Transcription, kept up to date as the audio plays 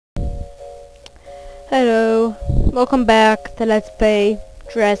Hello, welcome back to Let's Play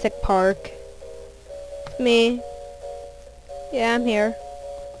Jurassic Park. It's me. Yeah, I'm here.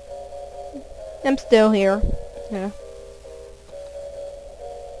 I'm still here. Yeah.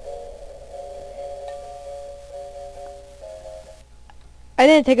 I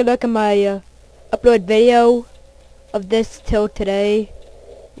didn't take a look at my upload video of this till today.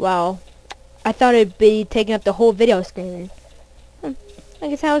 Wow. I thought it'd be taking up the whole video screen. I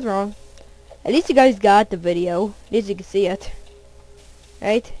guess I was wrong. At least you guys got the video. At least you can see it.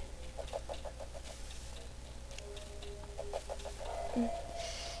 Right?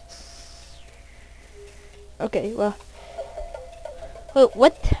 Okay, well. Oh,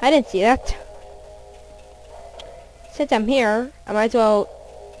 what? I didn't see that. Since I'm here, I might as well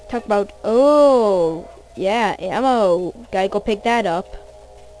talk about... Oh, yeah, ammo. Gotta go pick that up.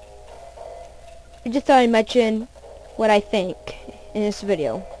 I just thought I'd mention what I think in this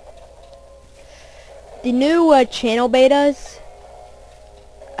video. The new channel betas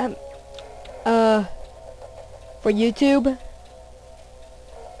for YouTube,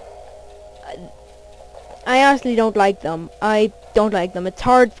 I honestly don't like them. I don't like them. It's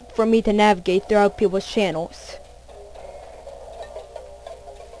hard for me to navigate throughout people's channels.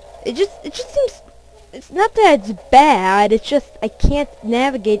 It just seems, it's not that it's bad, it's just I can't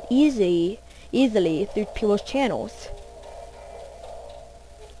navigate easily through people's channels.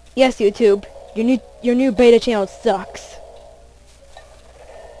 Yes, YouTube. Your new beta channel sucks.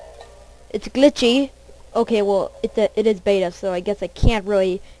 It's glitchy. Okay, well, it is beta, so I guess I can't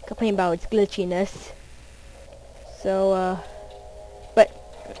really complain about its glitchiness. So, but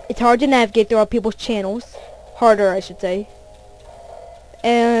it's hard to navigate through people's channels. Harder, I should say.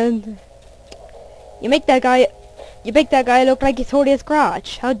 And you make that guy look like he's holding his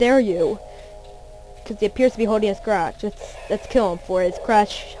crotch. How dare you? Because he appears to be holding his crotch. Let's kill him for his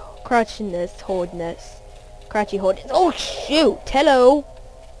crotchiness, crotchy holdness. Oh shoot! Hello.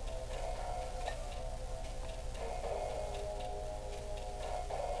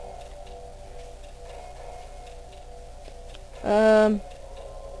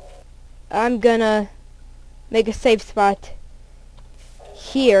 I'm gonna make a safe spot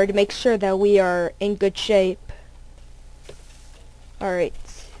here to make sure that we are in good shape. Alright.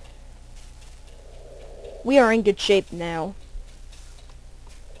 We are in good shape now.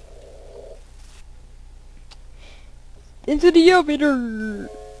 Into the elevator!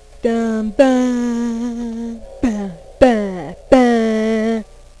 Dum, bam, bam, bam, bam.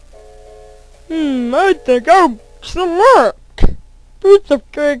 I think I'm some work. Piece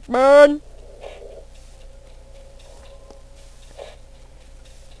of cake, man.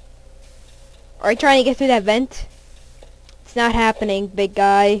 Are you trying to get through that vent? It's not happening, big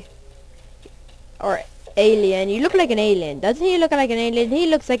guy. Or alien. You look like an alien. Doesn't he look like an alien? He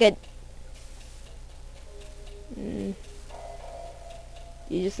looks like a... You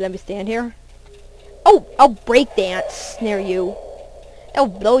just let me stand here? Oh! I'll break dance near you. I'll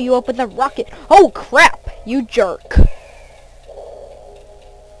blow you up with a rocket. Oh crap! You jerk.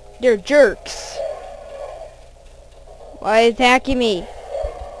 They're jerks. Why attacking me?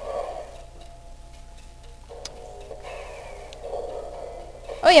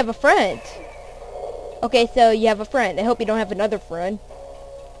 Oh, you have a friend. Okay, so you have a friend. I hope you don't have another friend.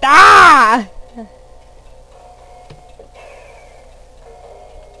 Ah!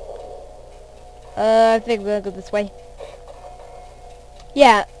 I think we're gonna go this way.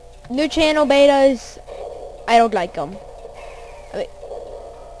 Yeah, new channel betas, I don't like them. I mean,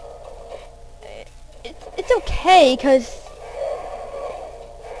 it's okay, because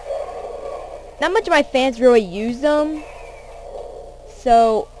not much of my fans really use them,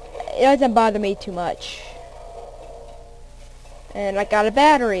 so it doesn't bother me too much. And I got a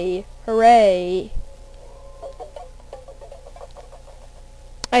battery. Hooray.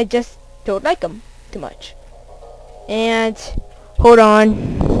 I just don't like them too much. And hold on.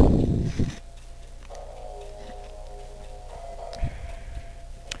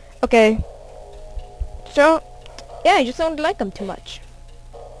 Okay. So, yeah, I just don't like them too much.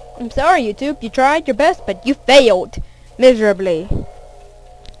 I'm sorry, YouTube. You tried your best, but you failed miserably.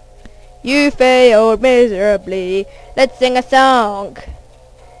 You failed miserably. Let's sing a song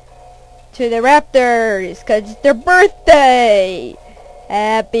to the Raptors, 'cause it's their birthday.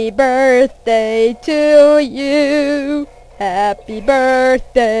 Happy birthday to you. Happy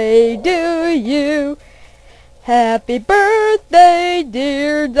birthday to you. Happy birthday,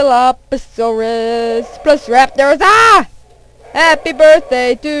 dear Dilophosaurus plus Raptors. Ah! Happy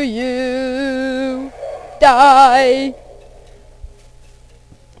birthday to you. Die.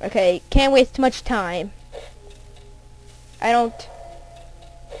 Okay, can't waste too much time. I don't...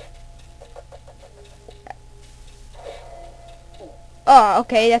 Oh,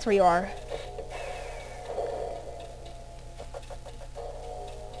 okay, that's where you are.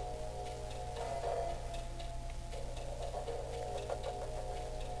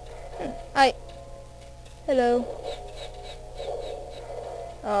 Hi. Hello.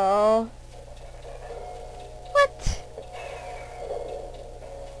 Oh. What?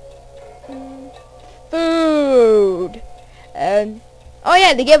 Food. Oh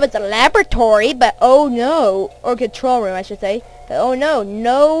yeah, they gave us a laboratory, but oh no. Or control room, I should say. But oh no,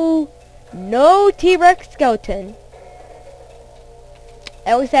 no T-Rex skeleton.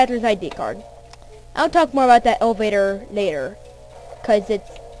 At least after his ID card. I'll talk more about that elevator later. Because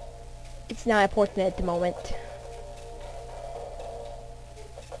it's not important at the moment.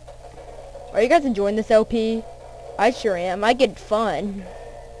 Are you guys enjoying this LP? I sure am. I get fun.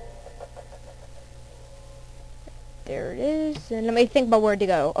 There it is. And let me think about where to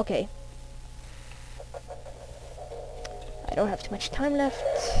go. Okay. I don't have too much time left.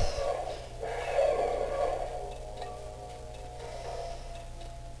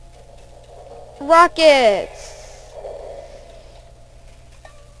 Rockets!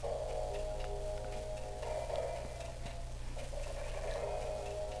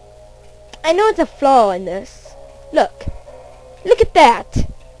 I know it's a flaw in this. Look. Look at that.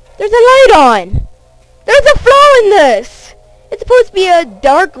 There's a light on. There's a flaw in this. It's supposed to be a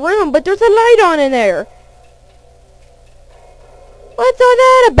dark room, but there's a light on in there. What's all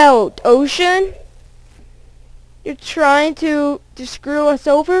that about, Ocean? You're trying to screw us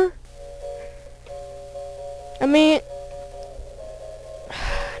over? I mean,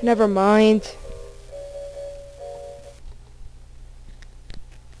 never mind.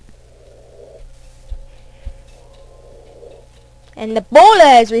 And the bola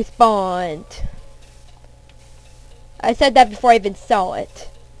has respawned. I said that before I even saw it.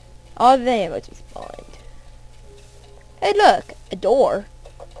 All of them has respawned. Hey look, a door.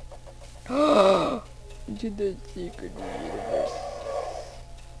 Into the secret universe.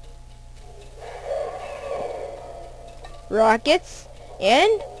 Rockets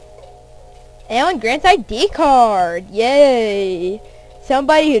and Alan Grant's ID card. Yay!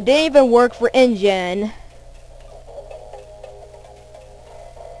 Somebody who didn't even work for InGen.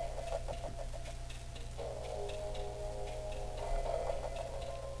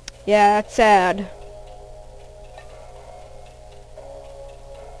 Yeah, that's sad.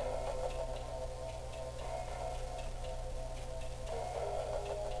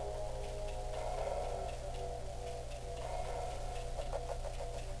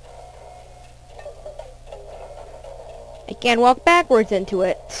 I can't walk backwards into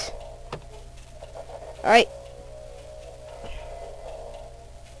it. Alright.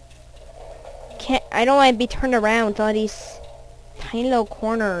 I don't want to be turned around to all these tiny little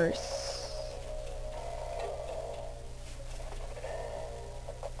corners.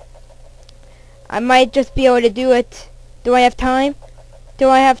 I might just be able to do it. Do I have time? Do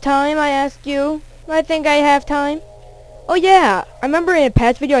I have time, I ask you? I think I have time. Oh yeah, I remember in a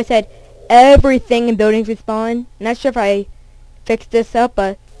past video I said everything in buildings respawn. Not sure if I fixed this up,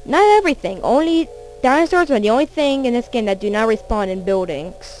 but not everything. Only dinosaurs are the only thing in this game that do not respawn in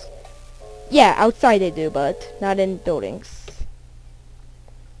buildings. Yeah, outside they do, but not in buildings.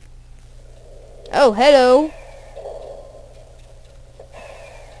 Oh, hello.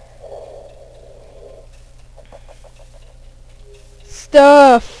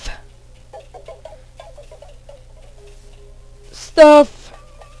 Stuff. Stuff.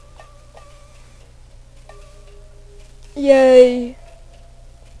 Yay.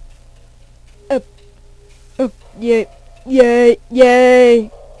 Up. Yay. Yay. Yay.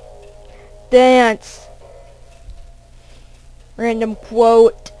 Dance. Random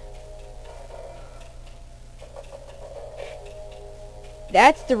quote.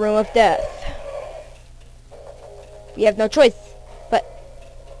 That's the room of death. We have no choice. But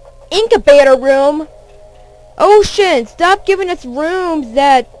incubator room. Ocean, stop giving us rooms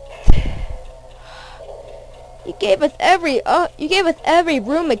that you gave us every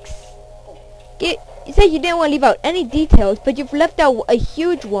room. You said you didn't want to leave out any details, but you've left out a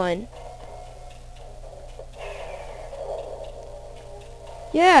huge one.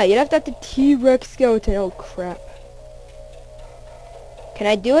 Yeah, you left out the T-Rex skeleton. Oh crap. Can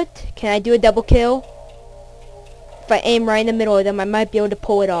I do it? Can I do a double kill? If I aim right in the middle of them, I might be able to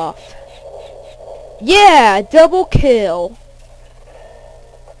pull it off. Yeah, double kill.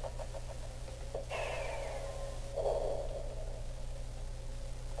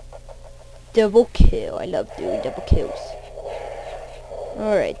 Double kill. I love doing double kills.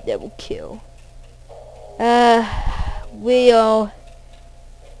 Alright, double kill. We'll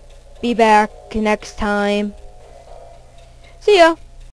be back next time. See ya.